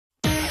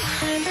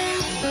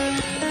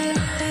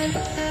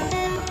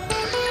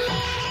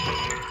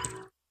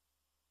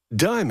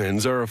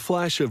Diamonds are a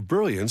flash of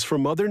brilliance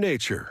from Mother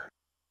Nature.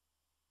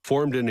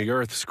 Formed in the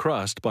Earth's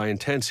crust by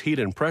intense heat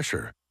and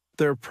pressure,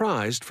 they're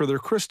prized for their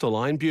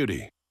crystalline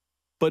beauty.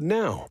 But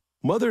now,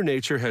 Mother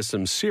Nature has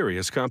some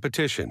serious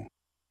competition,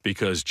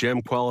 because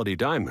gem-quality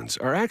diamonds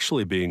are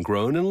actually being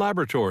grown in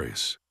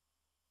laboratories.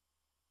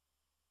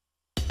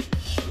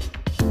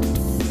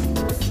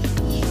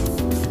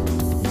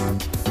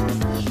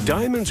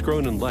 Diamonds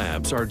grown in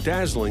labs are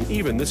dazzling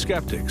even the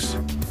skeptics.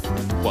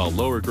 While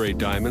lower-grade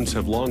diamonds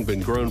have long been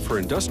grown for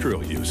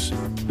industrial use,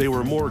 they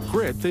were more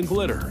grit than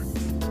glitter.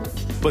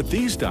 But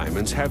these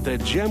diamonds have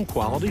that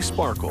gem-quality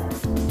sparkle.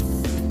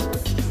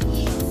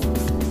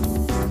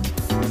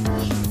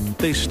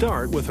 They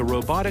start with a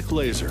robotic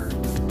laser.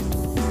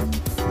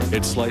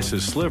 It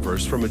slices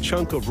slivers from a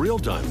chunk of real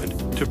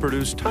diamond to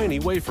produce tiny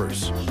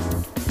wafers.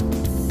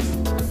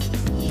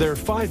 They're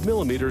 5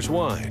 millimeters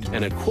wide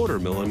and 1/4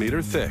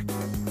 millimeter thick.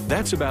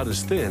 That's about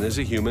as thin as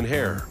a human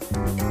hair.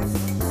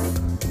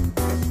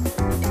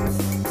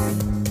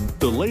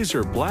 The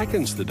laser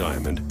blackens the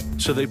diamond,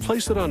 so they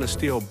place it on a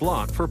steel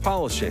block for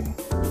polishing.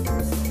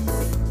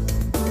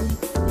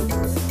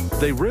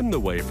 They rim the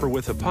wafer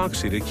with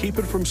epoxy to keep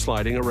it from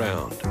sliding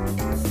around.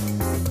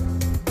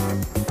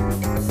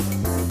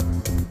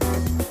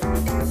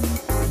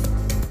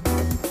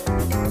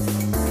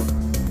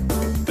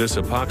 This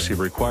epoxy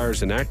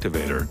requires an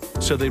activator,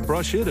 so they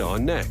brush it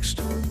on next.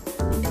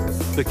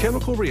 The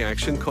chemical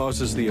reaction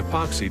causes the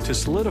epoxy to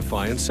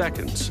solidify in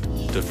seconds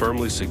to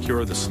firmly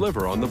secure the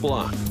sliver on the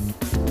block.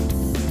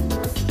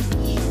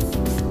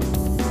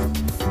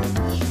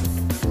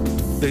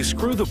 They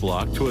screw the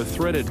block to a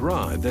threaded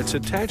rod that's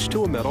attached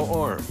to a metal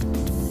arm.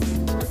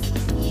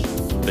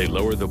 They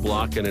lower the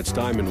block and its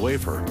diamond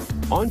wafer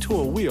onto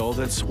a wheel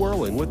that's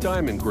swirling with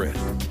diamond grit.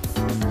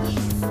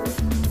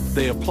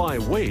 They apply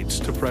weights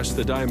to press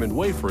the diamond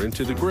wafer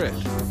into the grit.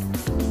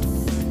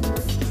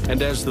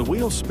 And as the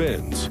wheel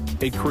spins,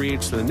 it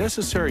creates the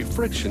necessary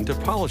friction to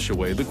polish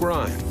away the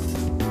grime.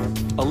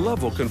 A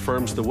level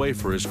confirms the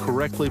wafer is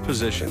correctly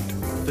positioned.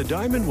 The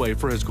diamond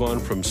wafer has gone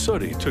from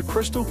sooty to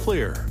crystal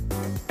clear,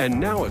 and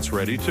now it's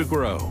ready to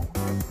grow.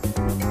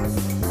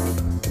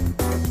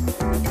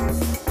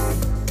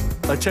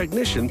 A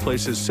technician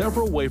places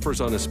several wafers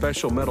on a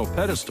special metal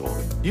pedestal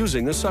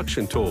using a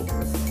suction tool.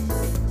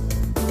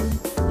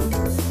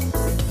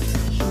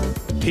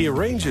 He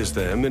arranges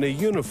them in a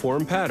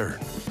uniform pattern,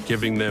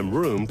 giving them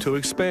room to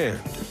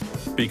expand,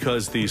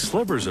 because these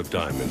slivers of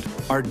diamond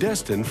are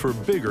destined for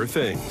bigger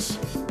things.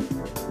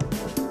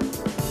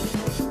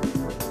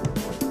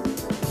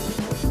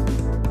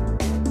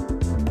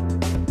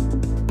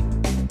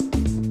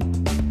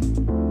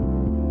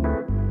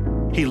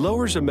 He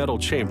lowers a metal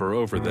chamber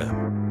over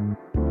them.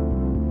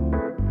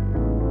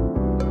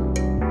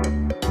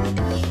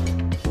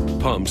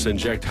 Pumps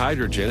inject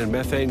hydrogen and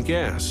methane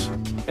gas,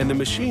 and the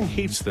machine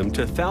heats them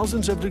to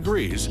thousands of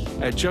degrees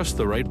at just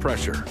the right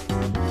pressure.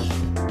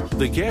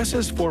 The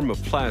gases form a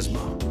plasma,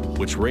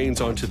 which rains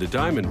onto the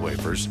diamond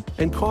wafers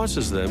and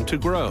causes them to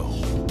grow.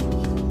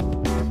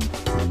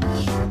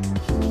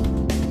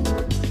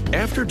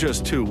 After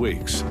just 2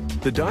 weeks,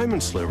 the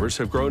diamond slivers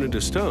have grown into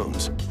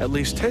stones at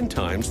least 10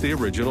 times the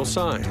original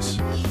size.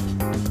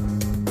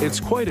 It's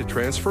quite a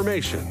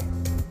transformation.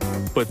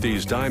 But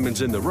these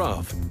diamonds in the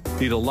rough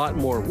need a lot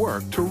more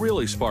work to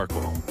really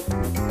sparkle.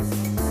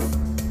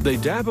 They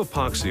dab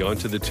epoxy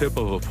onto the tip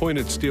of a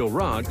pointed steel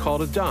rod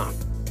called a dop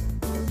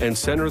and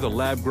center the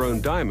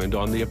lab-grown diamond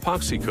on the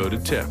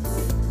epoxy-coated tip.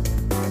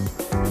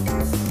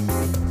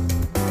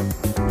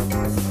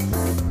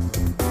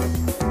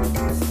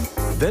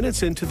 Then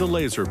it's into the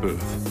laser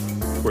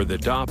booth, where the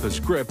dop is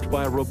gripped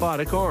by a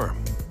robotic arm.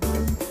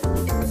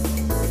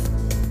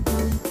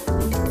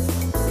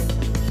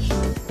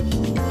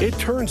 It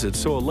turns it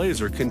so a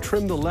laser can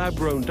trim the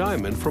lab-grown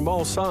diamond from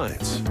all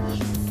sides.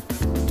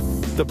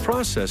 The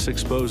process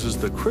exposes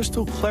the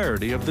crystal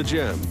clarity of the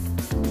gem.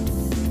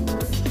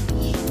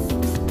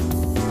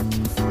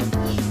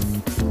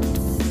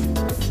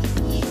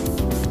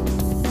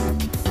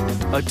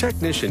 A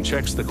technician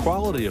checks the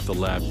quality of the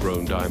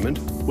lab-grown diamond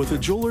with a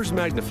jeweler's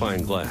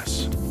magnifying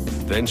glass.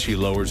 Then she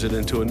lowers it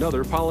into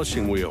another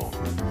polishing wheel.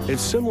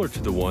 It's similar to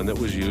the one that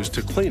was used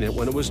to clean it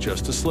when it was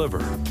just a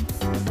sliver.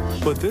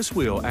 But this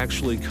wheel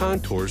actually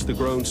contours the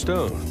grown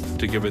stone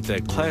to give it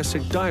that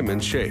classic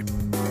diamond shape.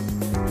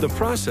 The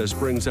process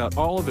brings out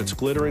all of its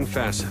glittering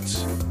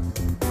facets.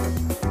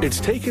 It's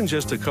taken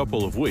just a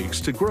couple of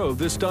weeks to grow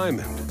this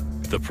diamond.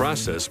 The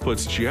process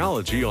puts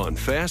geology on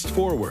fast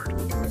forward,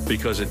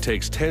 because it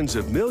takes tens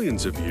of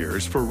millions of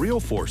years for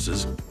real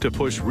forces to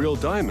push real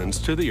diamonds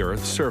to the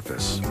Earth's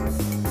surface.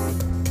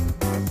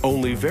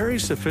 Only very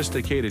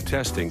sophisticated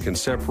testing can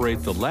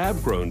separate the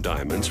lab-grown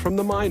diamonds from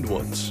the mined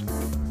ones.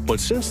 But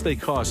since they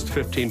cost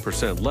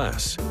 15%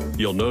 less,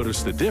 you'll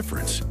notice the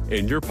difference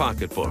in your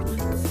pocketbook.